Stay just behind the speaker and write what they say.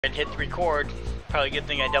And hit record. Probably a good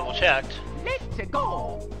thing I double checked. Let's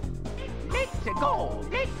go. Let's go.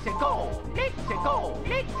 Let's go. Let's go.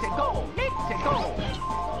 Let's go. Let's go.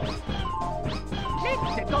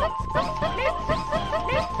 Let's go.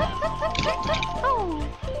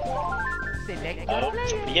 Select your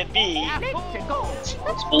player. Hit B. Let's go.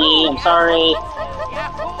 It's me, I'm sorry.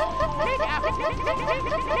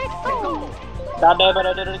 Let's go. God damn it,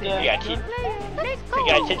 I did it again. You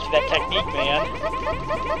gotta teach you that technique, man.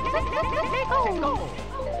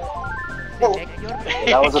 Yeah,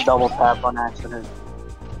 that was a double tap on accident.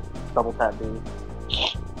 Double tap B.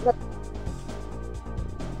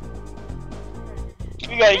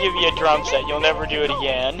 We gotta give you a drum set. You'll never do it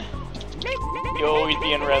again. You'll always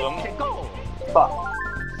be in rhythm. Fuck.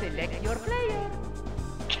 Select your player.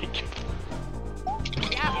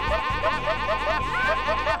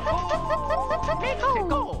 Let's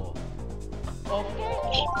go. Okay.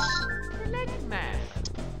 Select match.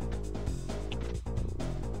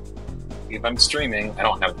 If I'm streaming, I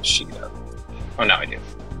don't have the sheet up. Oh, now I do.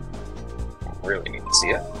 I really need to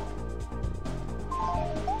see it.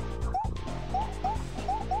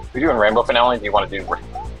 We doing Rainbow Finale? Do you want to do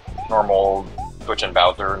normal Twitch and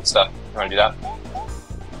Bowser and stuff? You want to do that?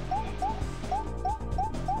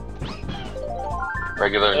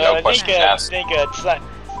 Regular, no questions asked. I think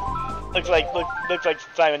looks like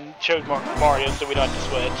Simon chose Mario, so we don't have to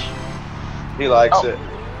switch. He likes it.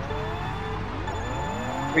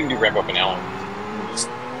 We can do Rainbow Finale.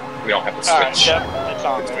 We don't have to switch Alright, yep, it's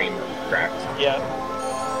on between tracks. Yeah.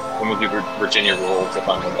 Then we'll do Virginia rules if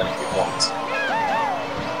I'm within a few points.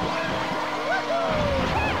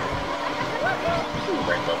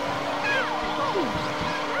 Rainbow.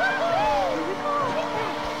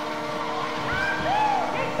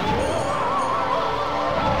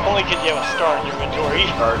 Only because you have a star in your inventory.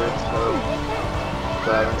 Started, so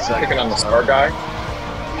 7 seconds. Picking on the star guy.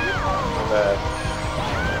 Bad.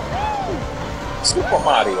 Super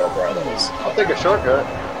Mario Brothers. I'll take a shortcut.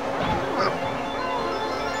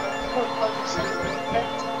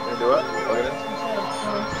 You do it? Plug it in.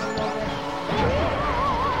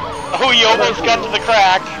 Oh, you almost got to the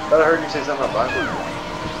crack. I thought I heard you say something about Bible.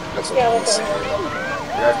 That's what I'm saying.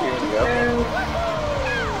 You're after you to go?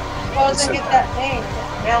 Well, I was gonna get that thing.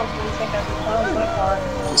 Now, you think I can find my car.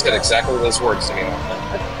 He's got exactly those words to me.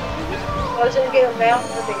 I was gonna get a mount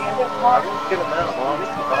for the end of the car. Get him out, Mom.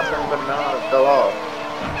 I'll turn him out. It fell off.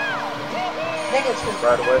 I think it's just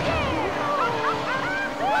Right away.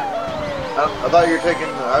 I thought you were taking,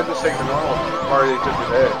 I was just taking the normal part that you took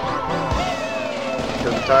today.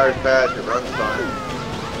 Because the tire's patch, it runs fine.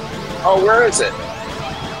 Oh, where is it?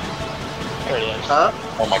 There it is. Huh?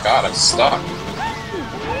 Oh my god, I'm stuck.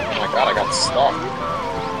 Oh my god, I got stuck.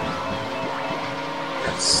 I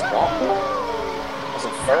got stuck. I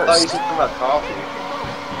wasn't I thought you first. said something about coffee.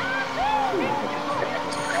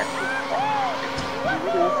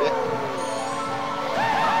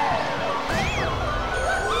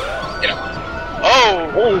 You know. Oh!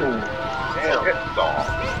 Damn.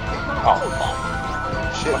 Oh,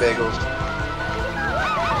 Shit bagels.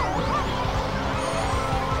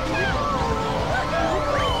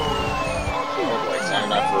 oh boy,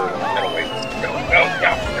 signing up for middleweight. Go,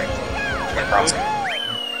 yeah. Went across. I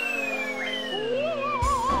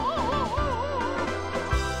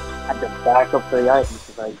had to back up the items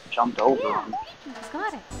because I jumped over them.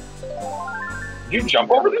 got it. Did you jump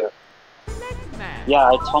over there?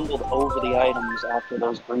 Yeah, I tumbled over the items after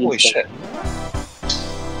those green Holy sticks. shit.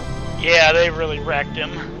 Yeah, they really wrecked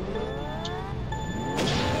him.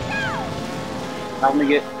 I'm gonna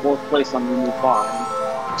get 4th place on the new farm.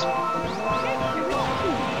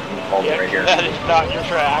 Hold it Yeah, right here. that is not your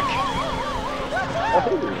track.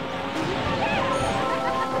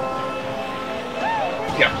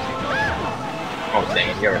 Yeah. Oh, dang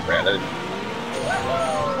it, you're right.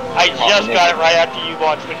 I just got it right after you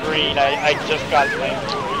launched the green. I just got it right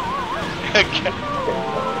after the green.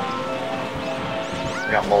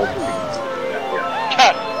 I got mold feet.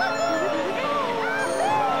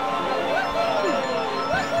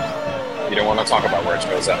 You don't want to talk about where it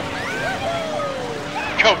shows up.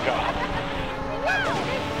 Go, God.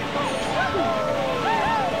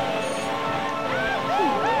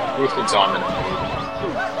 Boosted Simon.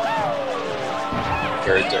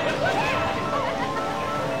 Very different.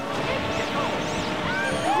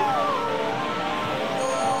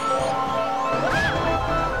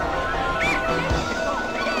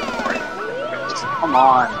 Come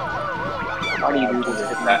on. Why do you do this?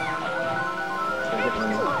 Hit that.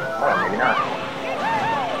 Oh, maybe not.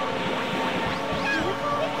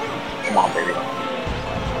 Come on, baby.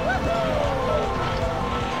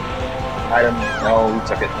 Item. No, we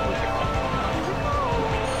took it.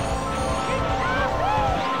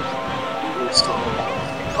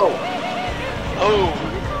 Oh.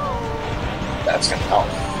 That's gonna help.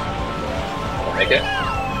 Will I make it?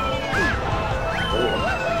 Ooh.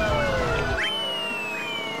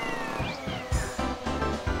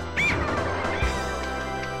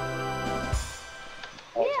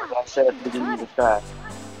 I said at the beginning of the track.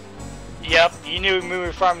 Yep, you knew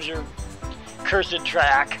Movie Farm's your cursed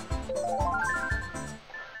track.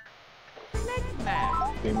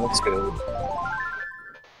 Game looks good.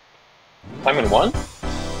 I'm in 1?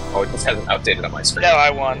 Oh, it just hasn't updated on my screen. No, I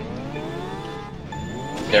won.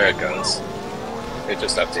 There it goes. It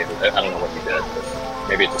just updated it. I don't know what you did, but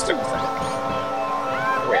maybe it just took a second.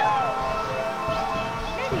 Wait.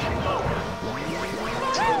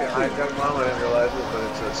 I got mom, I didn't realize it, but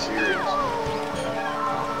it's a series.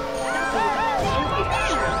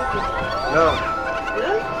 No.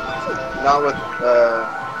 Really? Not with,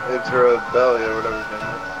 Idra Belly or whatever his name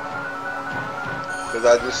is. Because I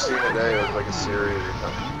just seen it today, it was like a series or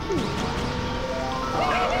something.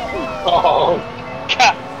 Oh!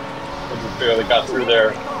 God! I just barely got through there.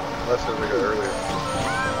 Unless it was like earlier.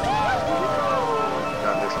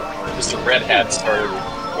 Not this one. Just a red hat started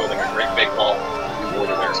building a great big wall.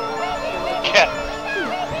 Order there. Yeah.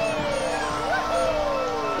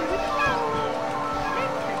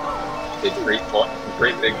 Big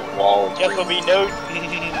great big wall. Of Guess green. there'll be no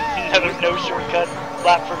another no shortcut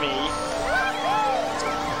lap for me.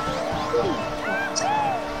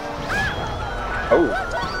 Oh,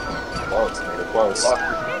 close, made it close.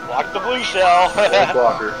 Blocker. Block the blue shell. Red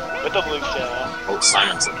blocker. With the blue shell. Oh,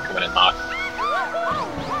 Simonson coming in hot.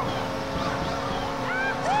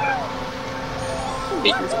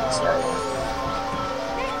 Baker's in the start.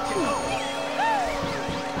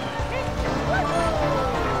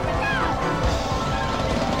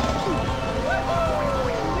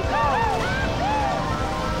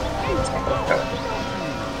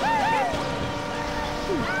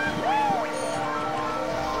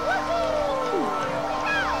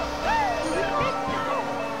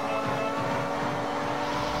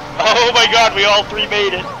 Oh my god, we all three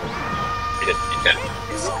made it. He did.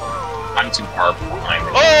 I'm too far behind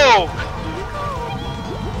him. Oh!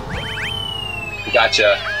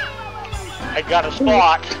 Gotcha. I got a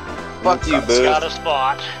spot. Fuck you, boo. Got a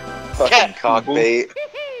spot. Fucking cockbait.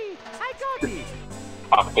 I got it.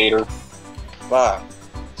 Cock baiter. Wow.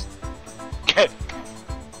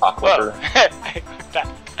 Cock Whoa. licker.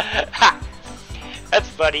 That's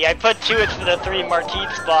funny. I put 2 into the 3 Marquis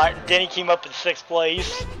spot, and Denny came up in 6th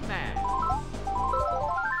place.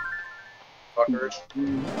 Fuckers.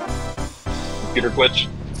 Computer glitch.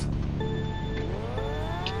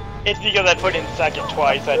 It's because I put in 2nd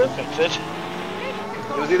twice, I had to fix it.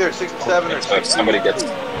 It was either 67 or So if 60.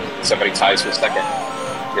 somebody ties for second,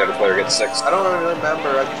 the other player gets 6. I don't really remember.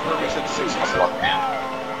 I just remember you said 67. Luck, man.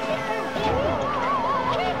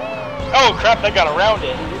 Oh crap, that got around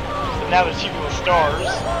it. So now there's people with stars.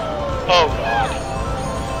 Oh god.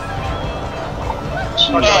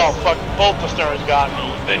 Oh fuck, both the stars got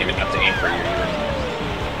me. Didn't even have to aim for you either.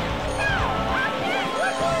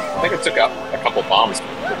 I think it took out a couple bombs to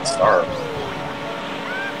get the star.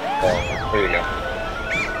 There you go.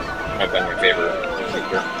 I've done your favor.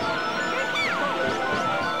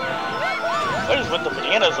 What is with the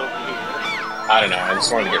bananas over here? I don't know, I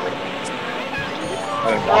just wanted to get rid of them.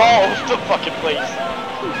 They're all over the fucking place.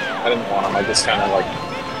 I didn't want them, I just kind of like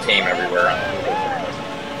came everywhere on them.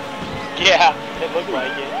 Yeah, it looked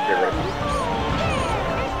like it. Get rid of them.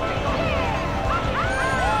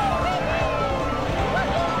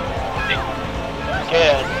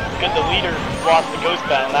 Good. Good the leader lost the ghost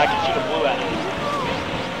battle and I can shoot a blue at him.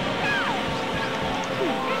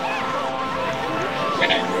 And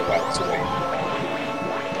I knew that was away.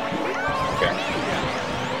 Okay.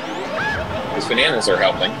 These bananas are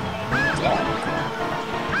helping.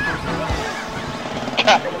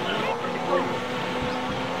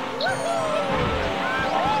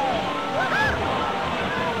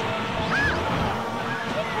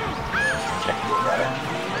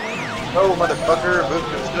 No, motherfucker. Boot's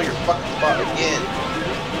gonna steal your fucking spot again.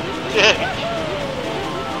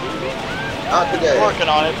 Not today. Working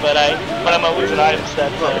on it, but I'm gonna lose an item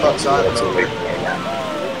set. Well, fuck Simon over.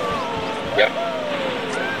 Yep.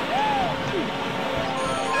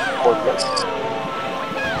 Porpoise.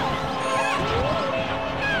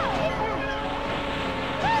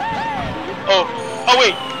 Oh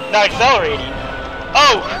wait, not accelerating.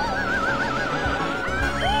 Oh!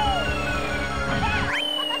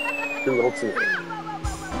 Too little too late.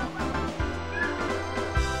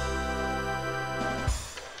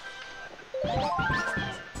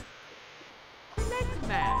 Next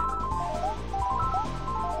man.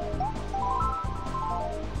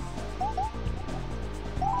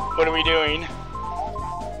 What are we doing?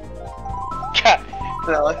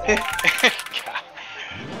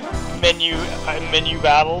 Menu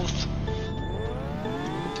battles.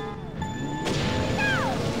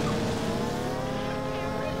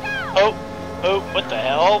 Oh, what the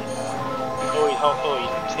hell?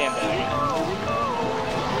 Oh, stand back.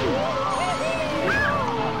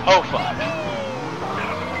 Oh, fuck.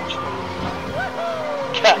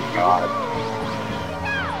 God.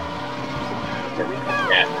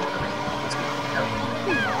 Yeah.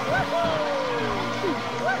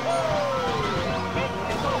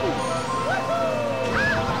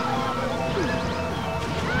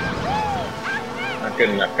 Not good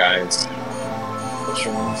enough, guys. This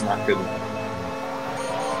one's not good enough.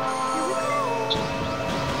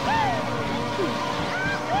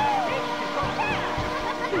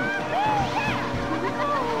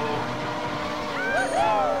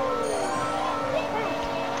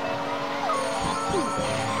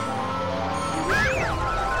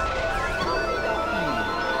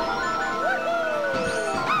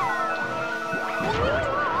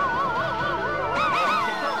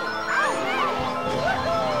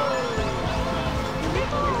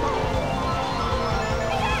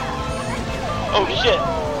 Oh shit! I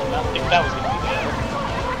don't think that was gonna be bad.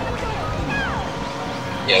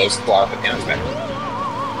 Yeah, there's a lot of bananas back there.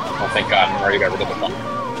 Oh, thank God, I already got rid of the bomb.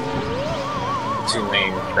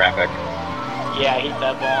 2-lane traffic. Yeah, I hate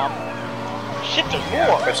that bomb. Shit, there's Yeah,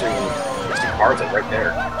 more! especially when there's two cars like right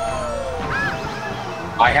there.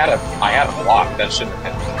 I had a block that shouldn't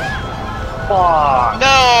have hit me. Fuck!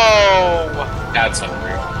 No! That's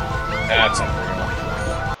unreal. That's unreal.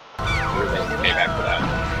 We're going to pay back for that.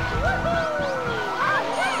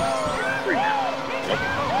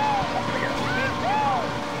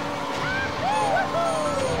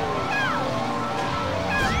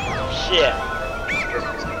 Shit.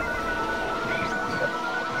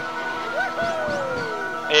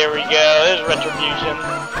 Here we go, there's retribution.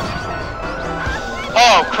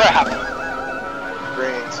 Oh crap!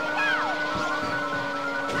 Greens.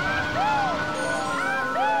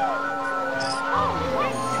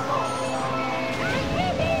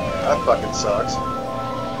 That fucking sucks.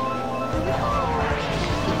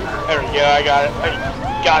 There we go, I got it. I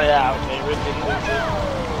got it out. They didn't lose it.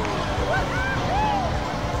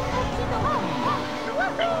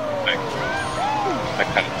 I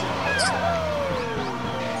cut it too close.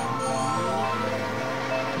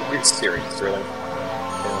 Are you serious, really?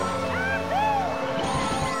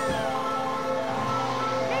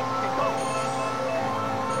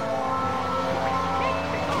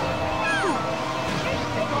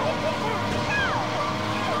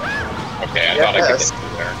 Okay, I thought I could get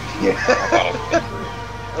through there. Yeah. I thought I could get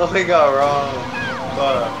through. Only got wrong.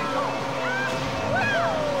 Fuck.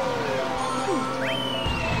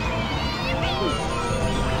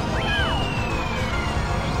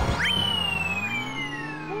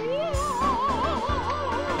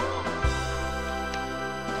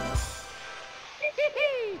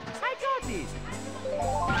 I got it.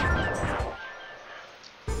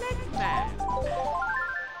 Next man.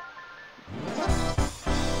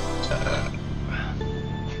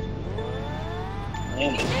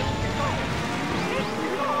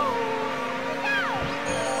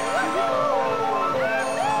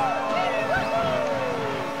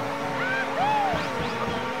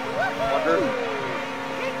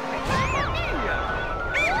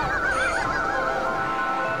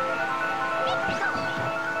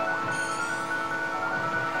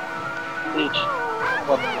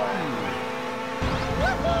 What the hell?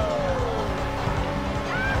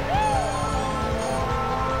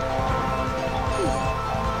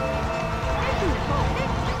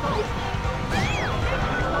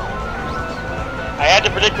 I had to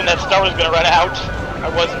predict when that star was gonna run out. I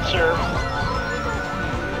wasn't sure.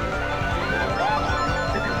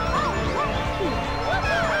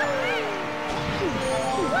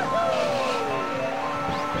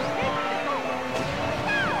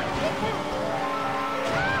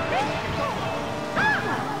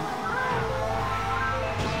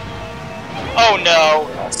 Oh no!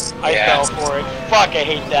 I fell for it. Fuck, I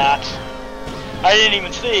hate that. I didn't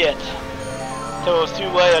even see it. Till it was too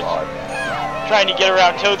late. Trying to get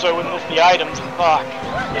around Toad so I wouldn't miss the items. Fuck.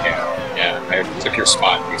 Yeah, I took your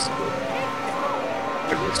spot, basically.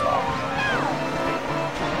 Took your spot.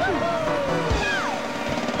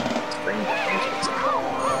 Spring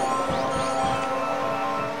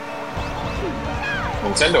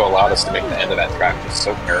Nintendo allowed us to make the end of that track just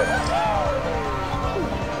so terrible.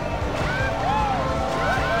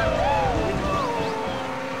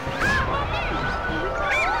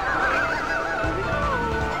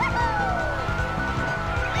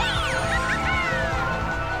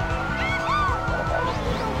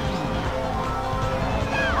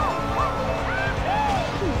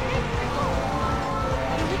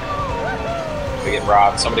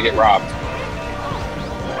 robbed. Somebody get robbed.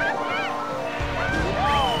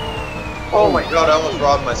 Oh my god, I almost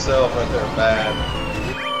robbed myself right there, bad.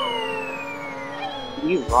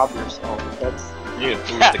 You robbed yourself. That's. You need a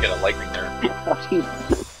boost to get a lightning there.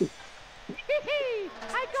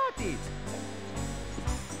 I got it.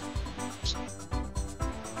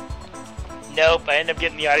 Nope, I ended up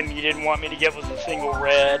getting the item you didn't want me to get was a single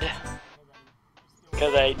red.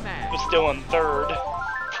 Because I was still in third.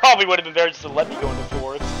 Probably would have been better just to let me go into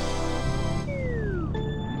fourth.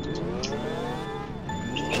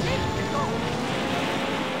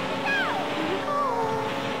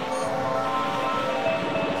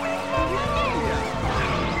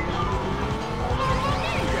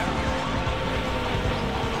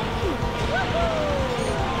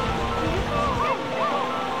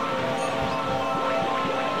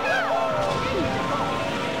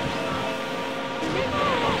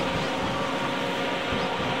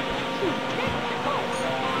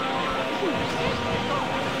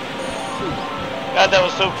 God, that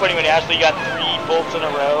was so funny when Ashley got 3 bolts in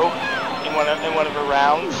a row in one of her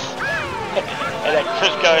rounds. And then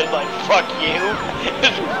Chris guy is like, fuck you. It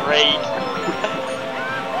was great.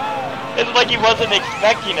 It's like he wasn't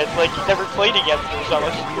expecting it. It's like he never played against her, so I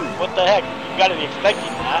was like, what the heck? You gotta be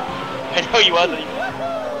expecting that. I know he wasn't.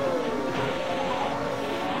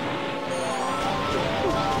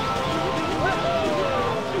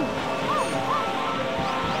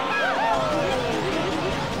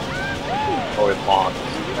 Oh, it launched.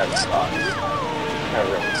 That sucks. That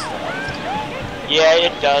really sucks. Yeah,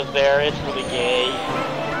 it does there. It's really gay.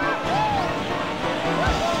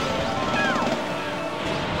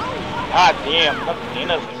 God damn,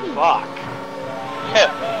 Dana's like, fuck.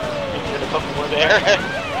 You should have put more there.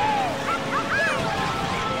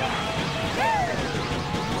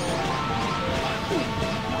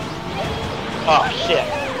 Oh shit.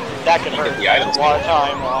 That could hurt. The items a lot of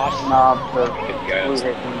time lost. Nah, the Get the blue items.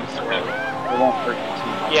 hit me, so it won't hurt you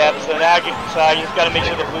too much. Yeah, so now you just gotta make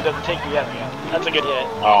sure the blue doesn't take the enemy. That's a good hit.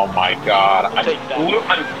 Oh my god. I'm Take that. glued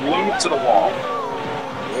to the wall.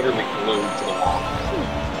 Literally glued to the wall.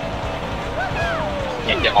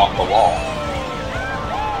 Can't get off the wall.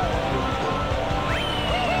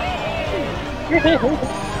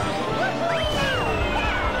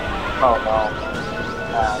 Oh no.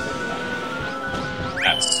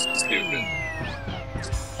 That's stupid.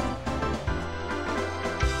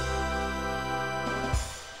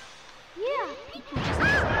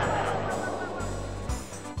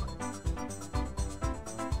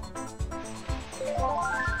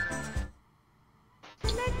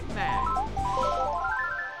 Next man.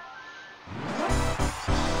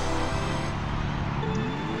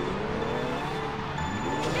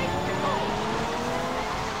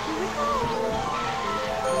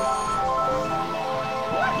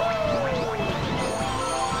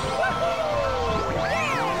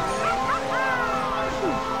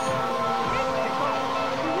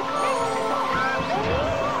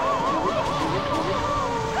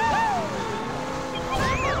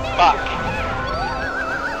 Fuck.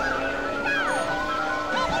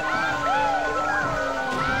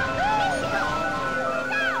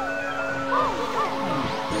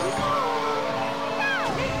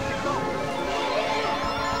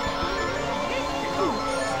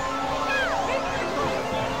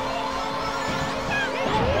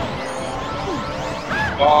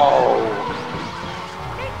 Oh!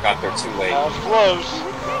 Got there too late. That was close.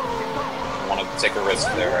 I wanted to take a risk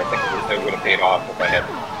there. I think it would have paid off if I had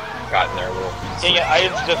gotten there a little. Dang it,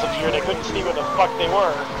 items disappeared. I couldn't see where the fuck they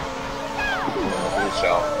were. Blue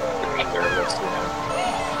shell. Got there a risk, you know.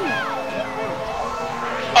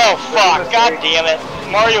 Oh fuck, god damn it.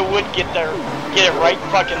 Mario would get it right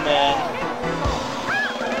fucking then.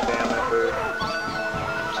 Damn it, dude.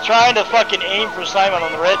 I was trying to fucking aim for Simon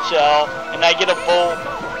on the red shell, and I get a bolt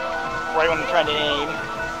right when I'm trying to aim.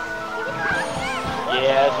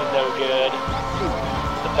 Yeah, this is no good.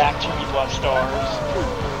 The back two people have stars.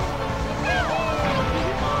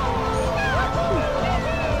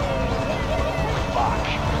 Fuck.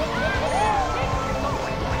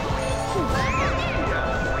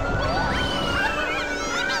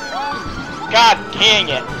 God dang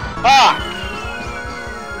it! Fuck!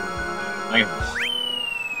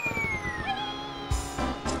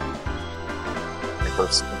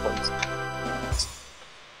 First. I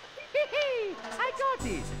got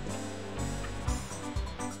it.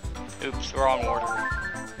 Oops, wrong order.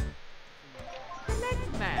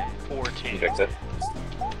 Next man. 14. You fix it.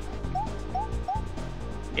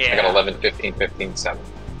 Yeah. I got 11, 15, 15, 7.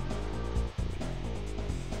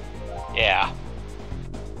 Yeah.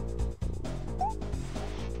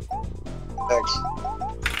 Thanks.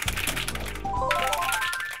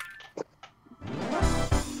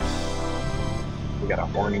 got a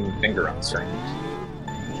horny finger on the string.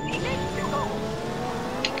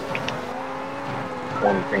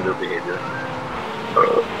 Horny finger behavior.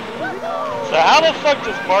 So how the fuck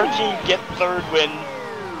does Martin get third when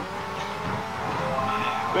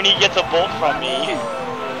he gets a bolt from me?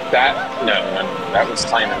 That was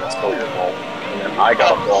Simon that stole your bolt. And then I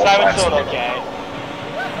got a bolt Simon last stole it, minute. okay.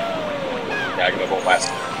 Yeah, I got a bolt last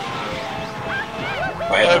minute.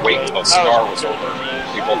 I had to wait until Star was over.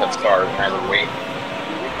 We both had Stars, and I had to wait.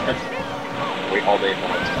 Wait all day for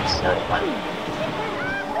it to start.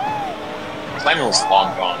 Simon was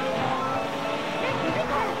long gone.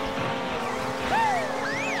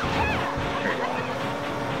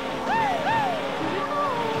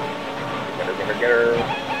 Get her.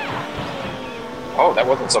 Oh, that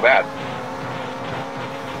wasn't so bad.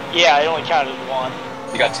 Yeah, it only counted as one.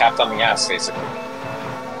 You got tapped on the ass, basically.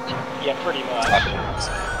 Yeah, pretty much. Slapped in the ass.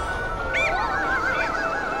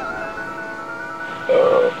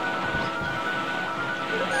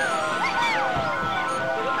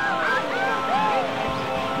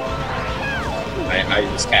 I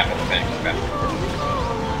just tap it, thanks.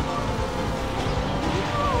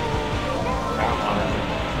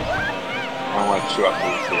 I don't want to chew up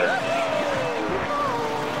Booth here.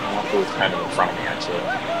 I want Booth kind of in front of me, actually.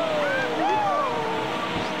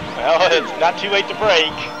 Well, it's not too late to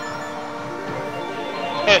break.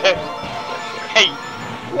 Hey.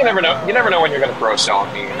 You never know. You never know when you're going to throw a shell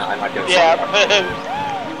at me, and I might get a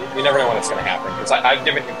Yeah. You never know when it's going to happen, because I've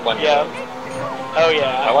given you plenty Yeah. of. Oh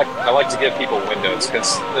yeah. I like to give people windows,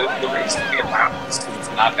 because the reason we allow it is because it's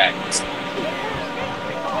not that easy.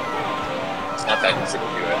 It's not that easy to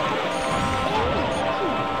do it.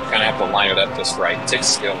 You kind of have to line it up just right. It takes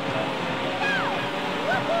skill.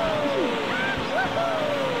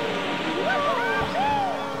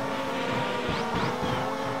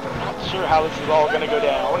 Not sure how this is all gonna go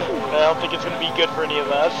down. I don't think it's gonna be good for any of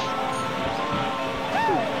us.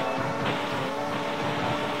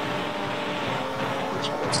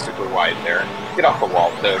 Super wide there. Get off the wall,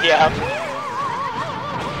 too. Yeah.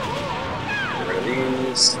 Get rid of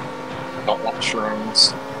these. Don't want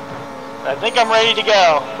shrooms. I think I'm ready to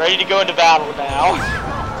go. Ready to go into battle now.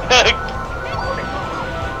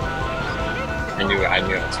 I knew I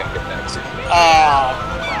was gonna get that too.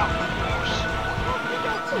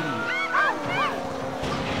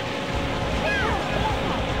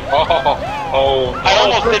 Oh! I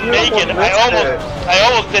almost didn't make it. I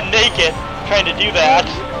almost didn't make it trying to do that.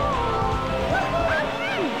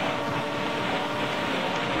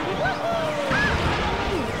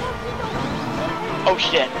 Oh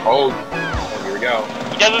shit. Oh, here we go.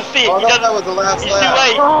 He doesn't see it. Oh, He no, doesn't. that was the last He's too lap.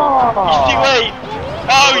 late. He's too late.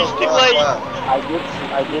 Oh, he's too late. I did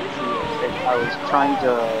see it. I was trying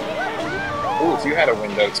to. Ooh, if you had a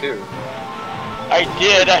window too. I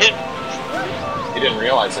did. You didn't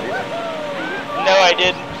realize it either. No, I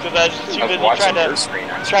didn't, because I was too I was busy watching trying your to screen.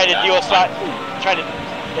 Actually. deal with Simon. Too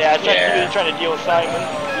busy trying to deal with Simon.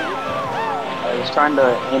 I was trying to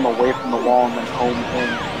aim away from the wall and then home in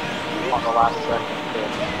on the last second.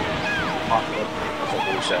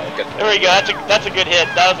 There we go. That's a good hit.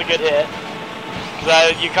 That was a good hit.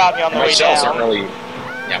 Because you caught me on the My way shells down. aren't really.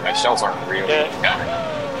 Yeah, my shells aren't really counting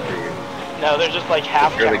for you. No, they're just like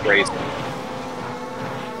half. Really counting. grazing.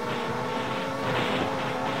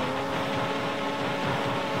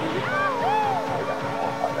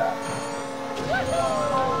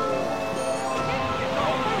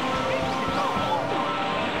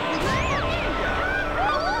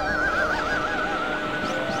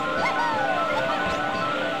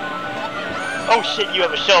 Oh shit, you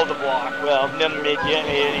have a shell to block. Well, none made it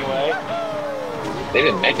anyway. They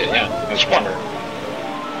didn't make it, yeah. I was wondering.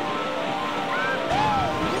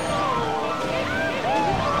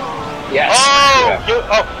 Yes. Oh!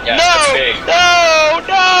 Yes, no! that's big.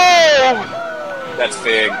 No! That's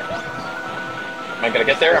big. Am I gonna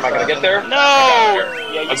get there? Am I gonna get there? No! Yeah,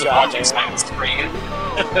 I you was just got watching there. Simon's screen.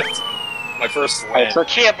 My first I win. took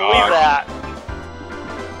Can't believe that.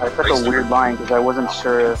 I took a weird line because I wasn't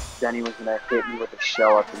sure if Denny was gonna hit me with a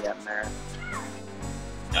shell at the end there.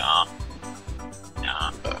 Nah.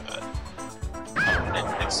 Nah. I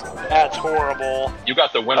didn't think so. That's horrible. You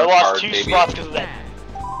got the winner I lost card, 2 baby. spots because of that.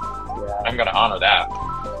 Yeah. I'm gonna honor that.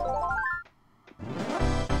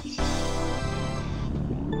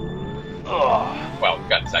 Ugh. Well, we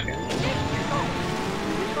got second.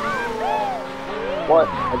 What?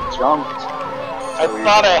 I jumped. I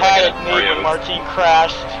thought I had it made when Martine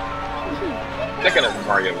crashed. Second is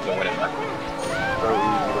Mario was the winning record. So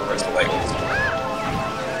easy to rest the labels.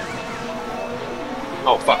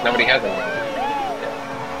 Oh fuck, nobody has any.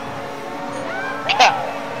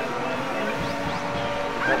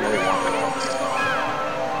 I don't really want it.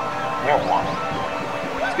 don't want it.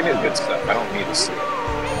 Just give me the good stuff. I don't need to see it.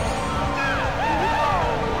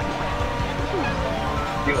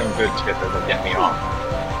 Feeling good shit doesn't get me off.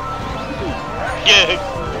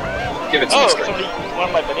 Give it to me straight. Somebody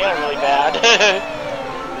wanted my banana really bad.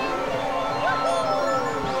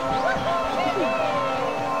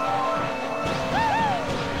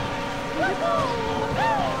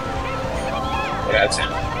 Yeah, that's him.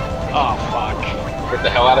 Oh, fuck. Get the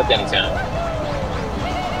hell out of Dennytown.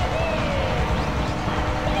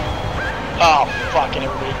 Oh, fucking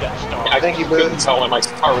everybody got stars. I think you couldn't tell when my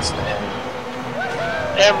car was spinning.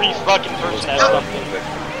 Every fucking person has something.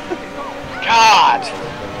 God!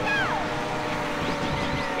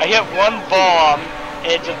 I hit one bomb,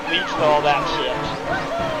 and it just leads to all that shit.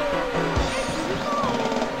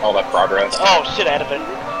 All that progress. Oh shit, I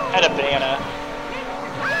had a banana.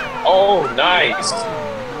 Oh, nice!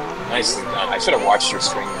 Nicely done. I should have watched your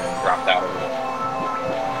screen and dropped out of it.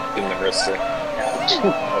 Didn't have risked it. I should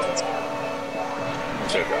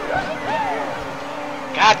have dropped out.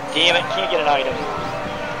 God damn it, can't get an item.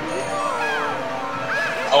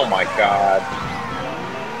 Oh my god.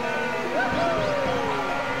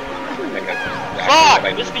 Fuck!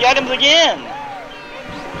 I missed the items again!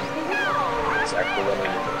 Exactly what I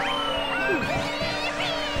needed.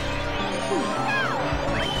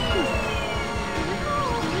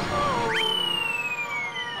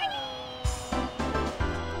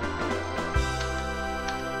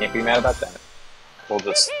 Can't be mad about that. We'll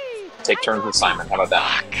just take turns with Simon. How about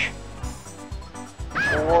that?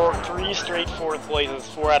 3 straight fourth places,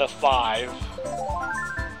 4 out of 5.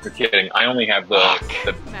 You're kidding. I only have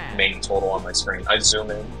the main total on my screen. I zoom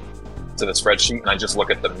in to the spreadsheet and I just look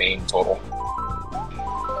at the main total.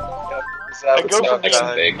 I go from nice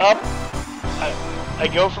and being big. up. I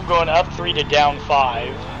go from going up 3 to down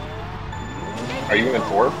 5. Are you in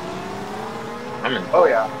 4th? I'm in 4th. Oh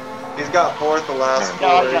yeah. He's got 4th the last No,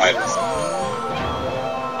 4 I'm races.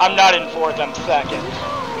 I'm not in 4th, I'm 2nd.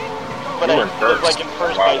 But You I were in was first like in for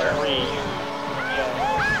a 1st while by there. 3.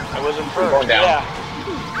 Yeah. I was in 1st. going down. Yeah.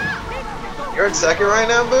 You're in 2nd right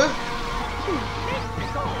now, Boo?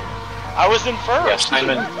 I was in 1st. Yeah,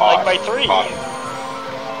 Simon like by 3.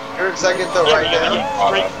 You're in 2nd though Yeah, right because now? I get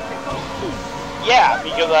straight. Yeah,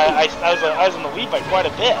 because I was in the lead by quite a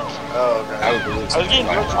bit. Oh, okay. I was getting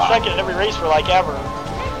first and second in every race for like ever.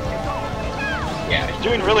 Yeah.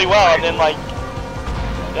 Doing really well, and then like,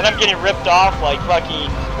 then I'm getting ripped off like fucking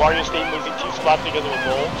Wario State losing 2 spots because of a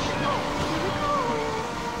Wolves.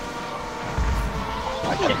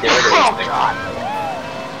 I can't get rid of Oh anything. god!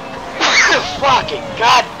 Fucking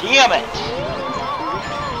god damn it!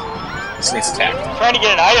 Sneeze attack. I'm trying to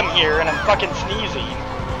get an item here, and I'm fucking sneezing. I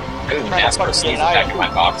didn't Trying to ask for a fucking sneeze get an attack item. in my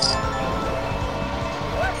box.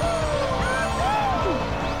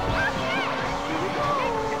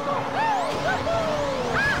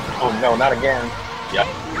 Oh no, not again. Yep.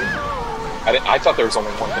 I thought there was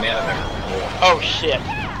only one banana there. Oh shit.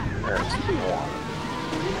 There's one.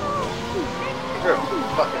 You're a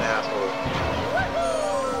fucking asshole.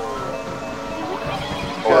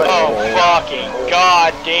 Oh fucking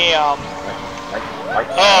god damn.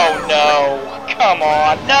 Oh no. Come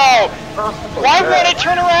on. No! Why won't I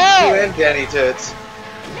turn You around? and Denny Tits.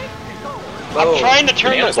 I'm trying to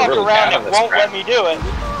turn the Bananas are fuck really around, bad on it this won't track. let me do it.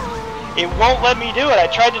 It won't let me do it. I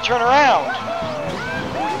tried to turn around.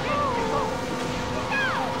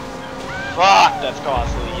 Fuck, that's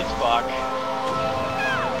costly as fuck.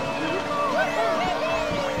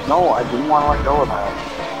 No, I didn't want to let go of that.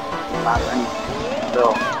 Not anything.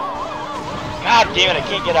 Still. God damn it, I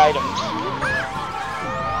can't get items.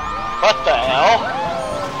 What the hell?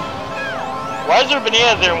 Why is there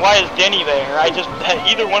bananas there and why is Denny there?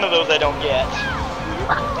 Either one of those I don't get.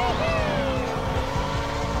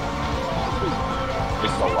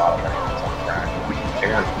 There's a lot of bananas on the track.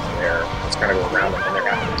 Aaron's there. It's gonna go around and then they're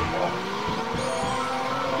gonna have to go.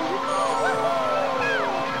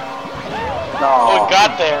 No. Oh, it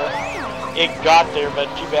got there. It got there, but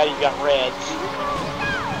too bad he got reds.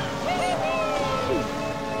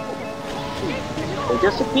 They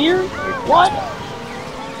disappeared? What?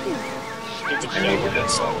 Stupid I need shit.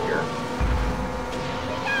 this up here.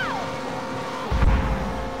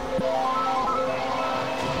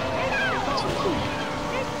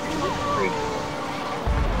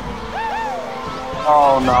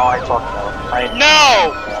 Oh no, I fucked up.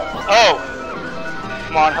 No! Oh!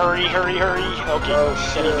 Come on, hurry, hurry, hurry. Okay, Oh, Denny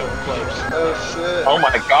shit. doing flips. Oh shit. Oh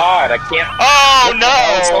my god, I can't. Oh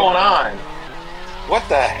What's no! going on? What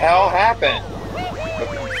the hell happened? I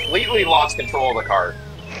completely lost control of the car.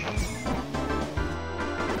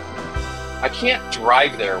 I can't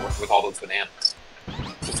drive there with all those bananas.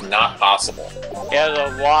 It's just not possible. Yeah,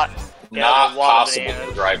 there's a lot They not have a lot of possible to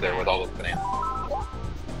bananas. drive there with all those bananas.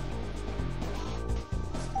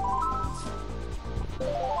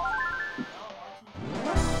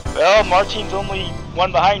 Well, Martin's only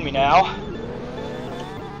one behind me now.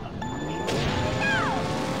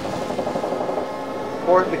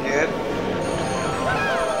 Fourth again.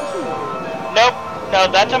 Nope. No,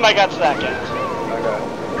 that time I got second. Okay.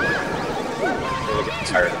 I'm really getting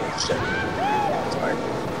tired of this shit. I'm tired.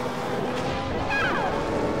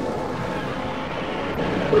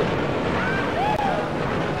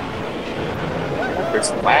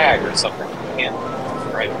 There's lag or something. I can't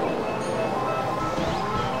right.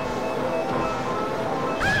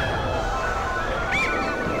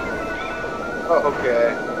 Oh,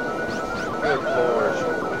 okay. Good lord.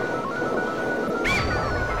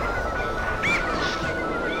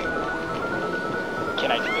 Can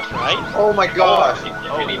I do this right? Oh my gosh.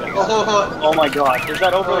 Oh my god, is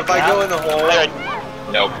that over Oh, the if I go in the hole. There.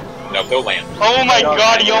 Nope. Nope, they'll land. Oh my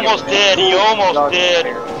god, he almost did. He almost did.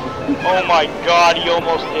 That Oh my god, he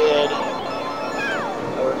almost did.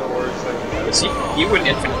 That was the worst thing. But see, he would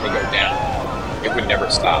infinitely go down. It would never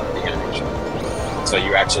stop the animation. So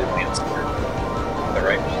you actually land somewhere. Is that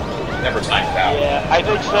right? Never timed out. Yeah, I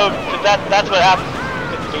think so, because that's what happened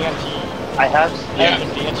with Dante. I have Yeah.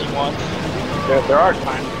 With Dante once. there are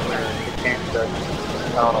times where it can't the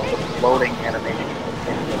I don't know, the loading animation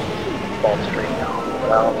can't just fall straight down.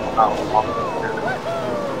 But I don't know how long it is.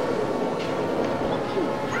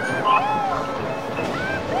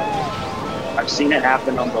 I've seen it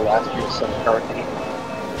happen on the last few Sun Arcade.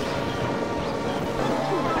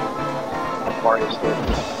 On Mario Stadium.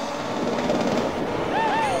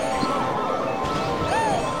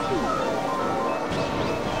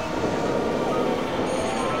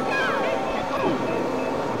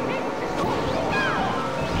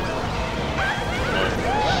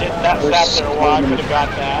 Shit, that sat there a while, I could have got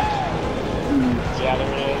that. Yeah,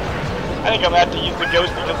 there it is. I think I'm gonna have to use the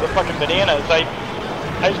ghost because of the fucking bananas. I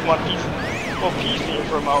just want a little piece here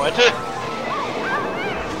for a moment.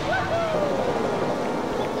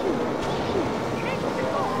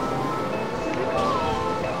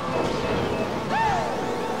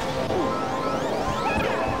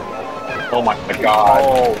 Oh my god.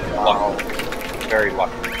 Oh, wow. Lucky. Very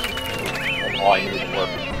lucky. That's all I need to work.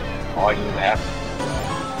 All I need to have.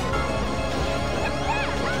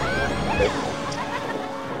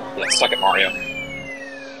 Yeah, suck it, Mario.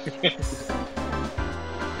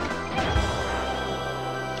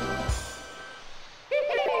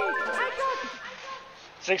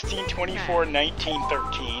 16, 24, 19,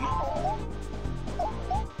 13.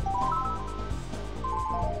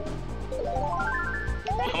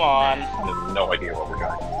 Come on. I have no idea what we're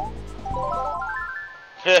doing.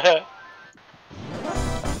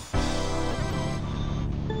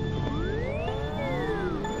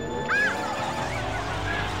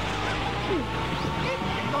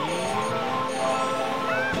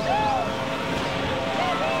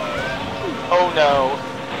 Oh no.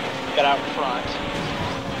 Got out in front.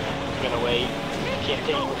 I'm gonna wait. Can't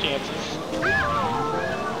take any chances.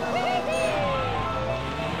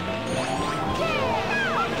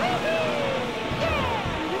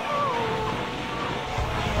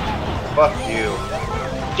 Fuck you.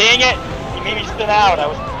 Dang it! He made me spin out. I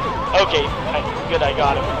was okay. Good, I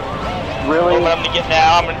got him. Really? Oh, but I'm gonna get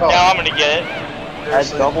now. Now I'm gonna get it. Had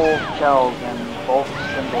double shells and both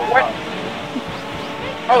symbols. What?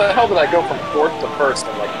 How the hell did I go from fourth to first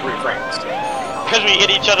in like 3 frames? Because we hit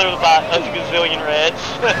each other with about a gazillion reds.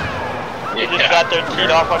 We just got there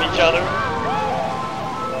teed off on each other.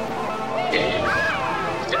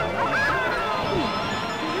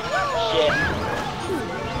 Shit.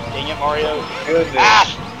 Dang it, Mario. Goodness. Ah!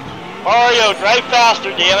 Mario, drive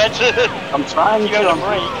faster, damn it! I'm trying You to. got a I'm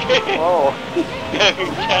break. slow.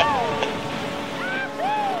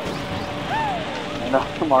 I know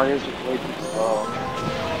Mario's just way too slow.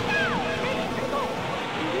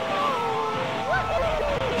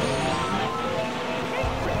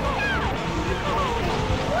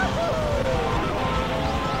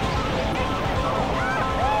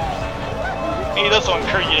 Maybe this will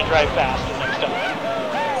encourage you to drive faster next time.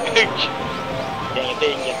 Dang it, they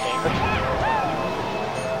didn't get there.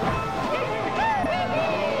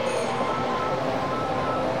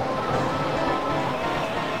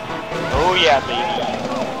 Oh yeah, baby.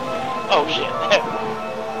 Oh shit.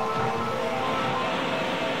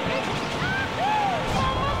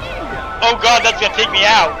 Oh god, that's gonna take me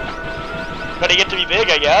out. But I get to be big,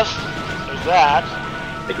 I guess. There's that.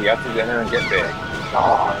 Take you out to dinner and get big.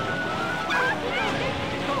 Oh.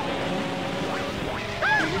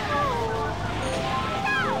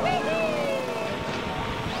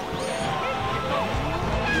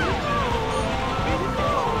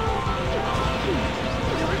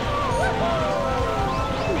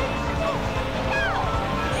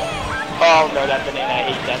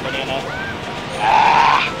 banana.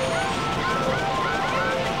 Ah!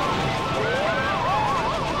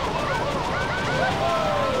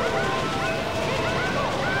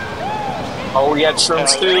 Oh, we had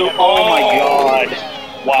shrooms too. Oh my god.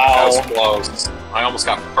 That Wow. was close. I almost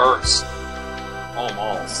got first.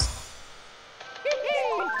 Almost.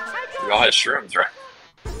 We all had shrooms, right?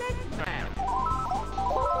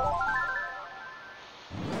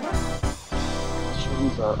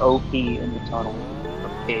 Shrooms are OP in the tunnel or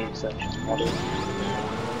cave section.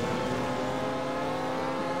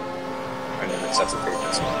 I never accepted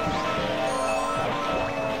this one.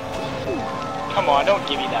 Come on, don't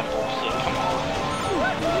give me that bullshit. Come on.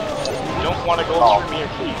 You don't want to go through me or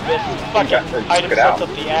keep this fucking item it out. sets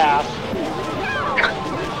up the ass.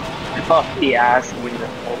 Off the ass and the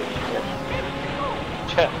holy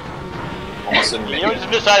shit. Almost didn't You make don't it.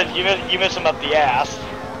 just decided you miss him up the ass.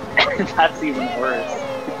 That's even worse.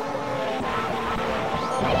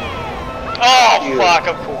 Oh, Dude. fuck,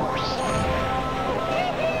 of course.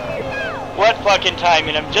 What fucking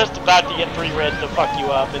timing? I'm just about to get 3 reds to fuck you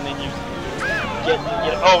up, and then you get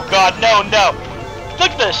oh god, no, no!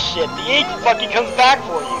 Look at this shit, the 8 fucking comes back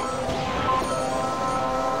for you.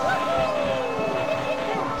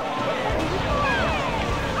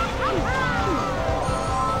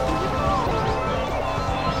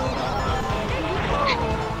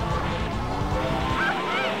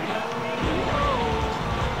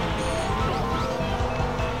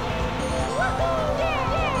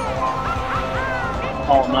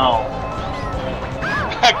 Oh no.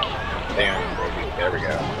 Damn, baby. There we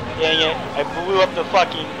go. Dang it, I blew up the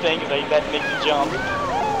fucking thing because I had to make the jump.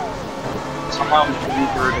 Somehow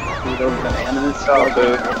Uber to do those bananas. Oh,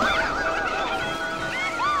 dude.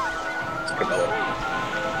 It's good work.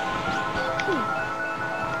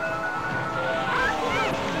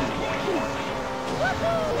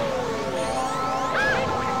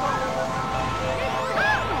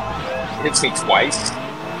 Hits me twice. Blue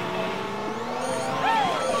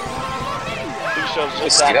shell's Just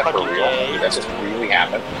just see that that for fucking real? gay. Did that just really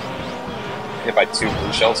happen? Hit by 2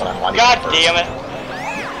 blue shells and I'm not God even first. damn it.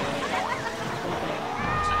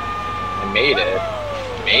 I made it.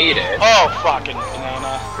 Made it. Oh, fucking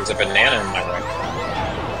banana. There's a banana in my right.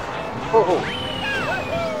 Oh.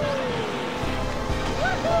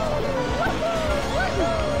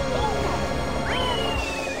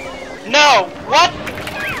 No! What?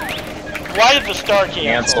 Why did the star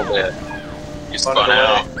cancel? Canceled it. You spun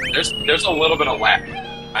out. There's a little bit of lag.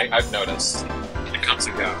 I've noticed. It comes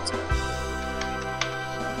and goes.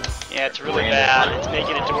 Yeah, it's really Random bad. lag. It's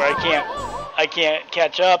making it to where I can't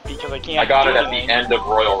catch up because I can't. I got do it at anything. the end of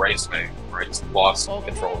Royal Raceway, where I just lost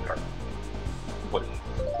control of the car. What?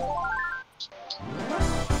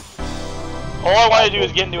 All I want to do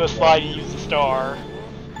is get into a slide and use the star.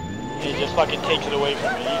 And it just fucking takes it away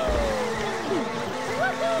from me.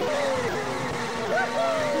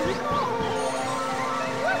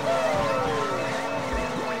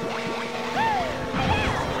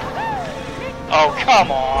 Oh,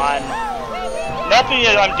 come on. Nothing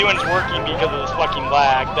that I'm doing is working because of this fucking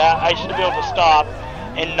lag. That I should be able to stop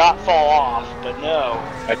and not fall off, but no.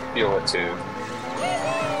 I feel it too.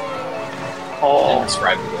 Oh.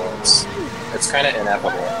 Indescribable. It's kind of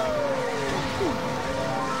ineffable.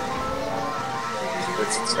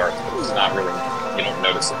 It starts, but it's not really, you don't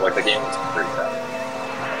notice it. Like the game is pretty bad.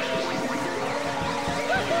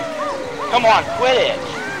 Come on, quit it.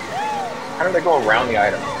 How did I go around the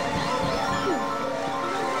item?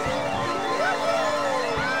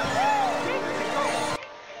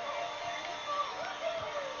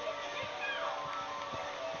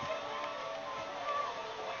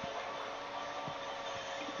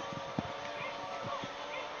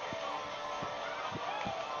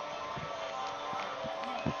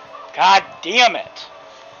 God damn it.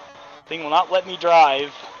 Thing will not let me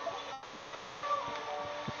drive.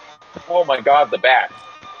 Oh my god, the bat.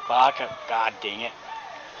 Fuck, god dang it.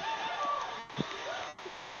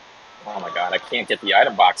 Oh my god, I can't get the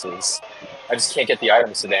item boxes. I just can't get the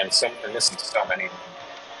items today. I'm missing so many.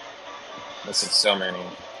 Missing so many.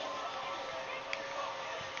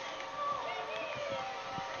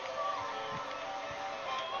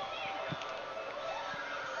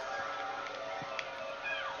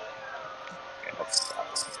 Okay, that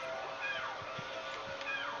sucks.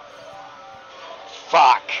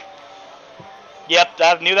 Fuck. Yep,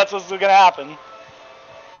 I knew that's what was gonna happen.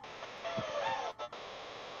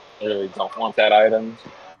 I really don't want that item.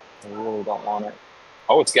 I really don't want it.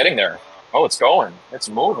 Oh, it's getting there. Oh, it's going. It's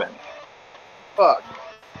moving. Fuck.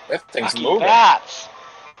 That thing's Fucking moving. bats.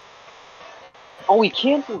 Oh, we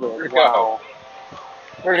canceled it. Where'd it go?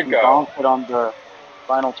 Where'd it go? Bounce it on the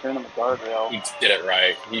final turn on the guardrail. He did it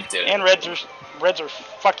right. He did it. And Reds are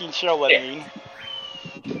fucking shell-letting.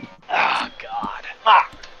 Oh, God. Ah!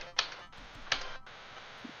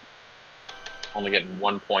 Only getting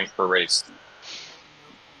 1 point per race.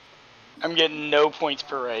 I'm getting no points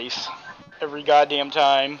per race. Every goddamn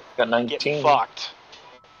time. Got 19. Get fucked.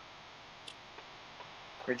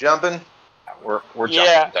 We jumping? We're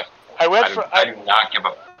Yeah. jumping. I do not give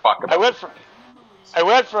a fuck about I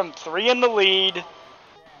went from 3 in the lead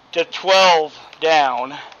to 12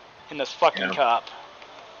 down in this fucking cup.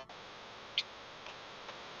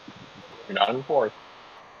 You're not in fourth.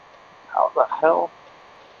 How the hell?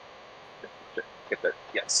 Get there.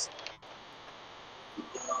 Yes.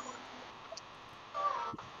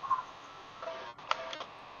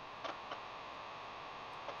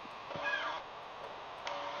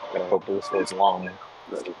 Gotta hope Bruce goes long.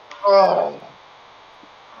 Oh.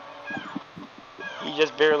 He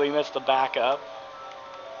just barely missed the backup.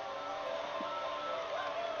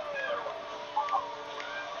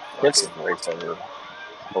 It's a race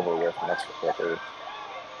over with, and that's for record.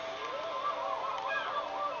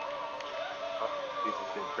 Piece of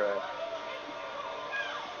shit trash.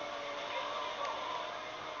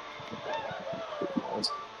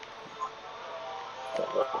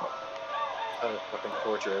 I'm gonna fucking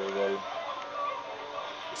torture everybody.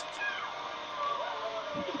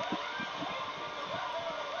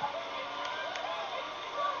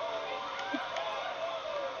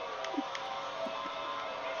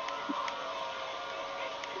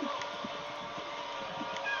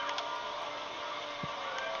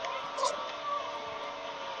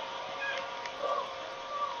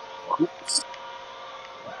 Oops.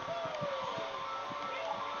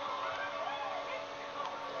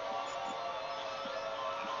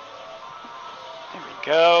 There we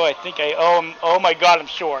go. I think oh my god, I'm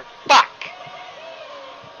short. Fuck!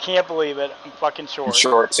 Can't believe it. I'm fucking short. I'm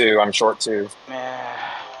short too. Man.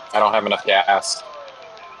 I don't have enough gas.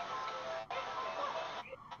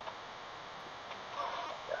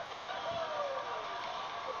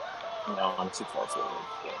 No, I'm too far forward.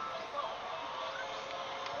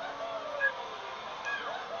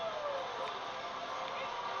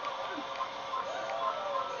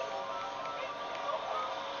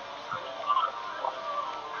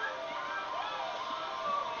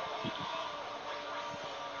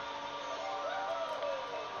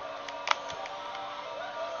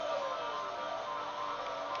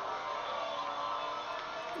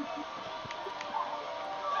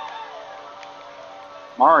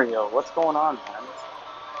 Mario, what's going on, man?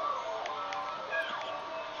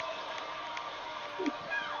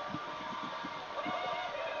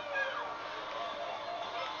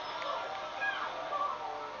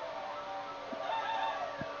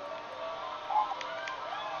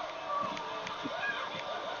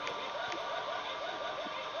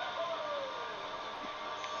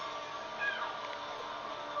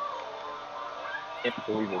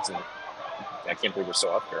 I can't believe we're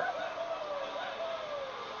still up here.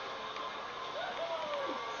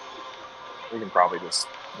 We can probably just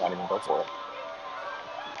not even go for it.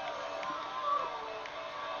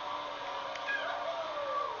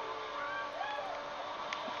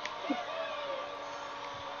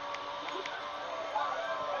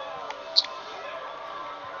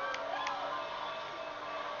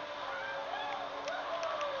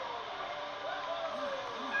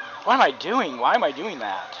 What am I doing? Why am I doing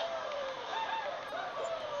that?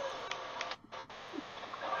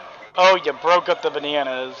 Oh, you broke up the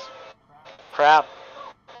bananas. Crap.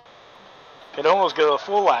 Could almost go a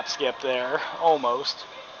full lap skip there. Almost.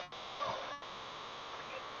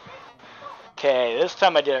 Okay, this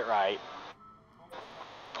time I did it right.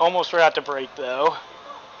 Almost forgot to brake though.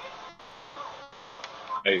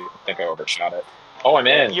 I think I overshot it. Oh, I'm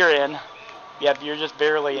in. You're in. Yep, you're just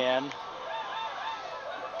barely in.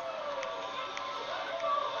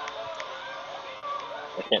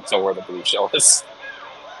 I can't tell where the blue shell is.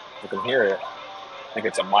 I can hear it. I think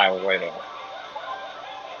it's a mile away though.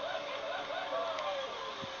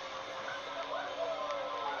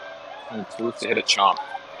 I'm proof to hit a chomp.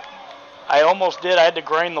 I almost did. I had to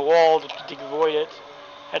grind the wall to avoid it.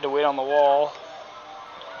 Had to wait on the wall.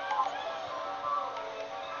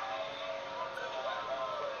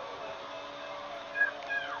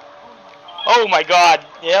 Oh my god.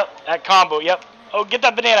 Yep, that combo. Yep. Oh, get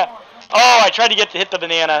that banana. Oh, I tried to hit the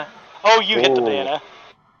banana. Oh, you hit the banana.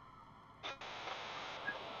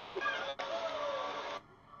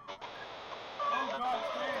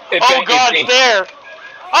 Oh god, it's there.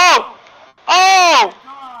 Oh! Oh!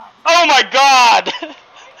 Oh my god!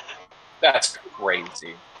 That's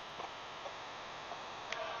crazy.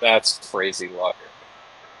 That's crazy luck.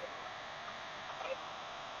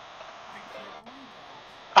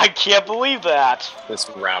 I can't believe that. This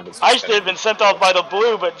round is. I should have been sent off by the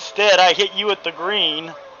blue, but instead I hit you with the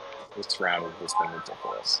green. This round has just been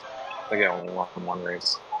ridiculous. I think I only won one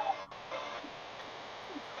race.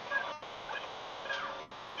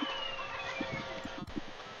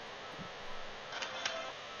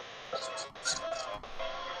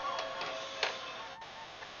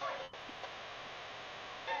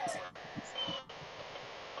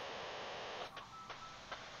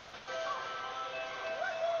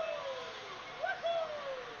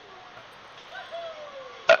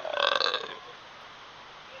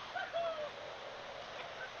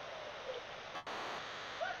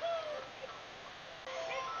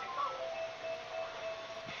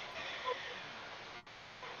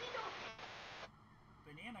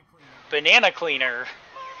 Banana cleaner.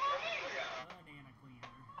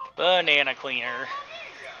 Banana cleaner. Banana cleaner.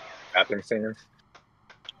 Bathroom cleaner.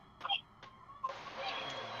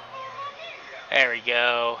 There we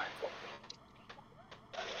go.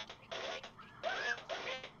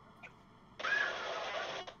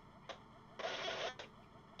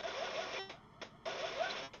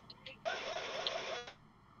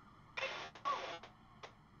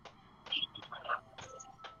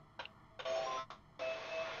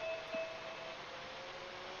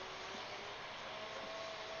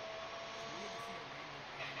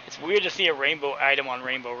 It's weird to see a rainbow item on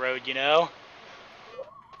Rainbow Road, you know?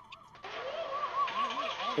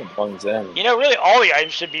 It blends in. You know, really all the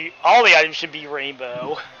items should be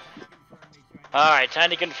rainbow. Alright, time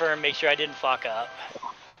to confirm, make sure I didn't fuck up.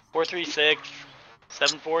 436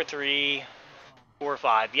 743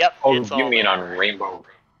 45. Yep. Oh, it's you all mean there. on Rainbow?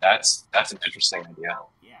 That's an interesting idea.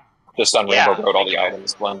 Just on Rainbow Road, all the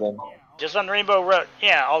items blend in. Just on Rainbow Road,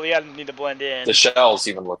 yeah, all the items need to blend in. The shells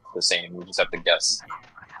even look the same. You just have to guess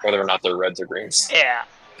whether or not they're reds or greens. Yeah.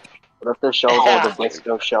 What if the shells are the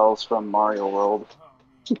disco shells from Mario World?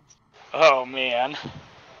 Oh man.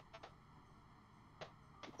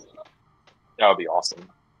 That would be awesome.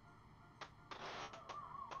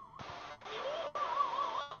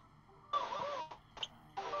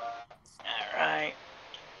 Alright.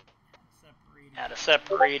 Now to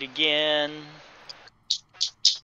separate again.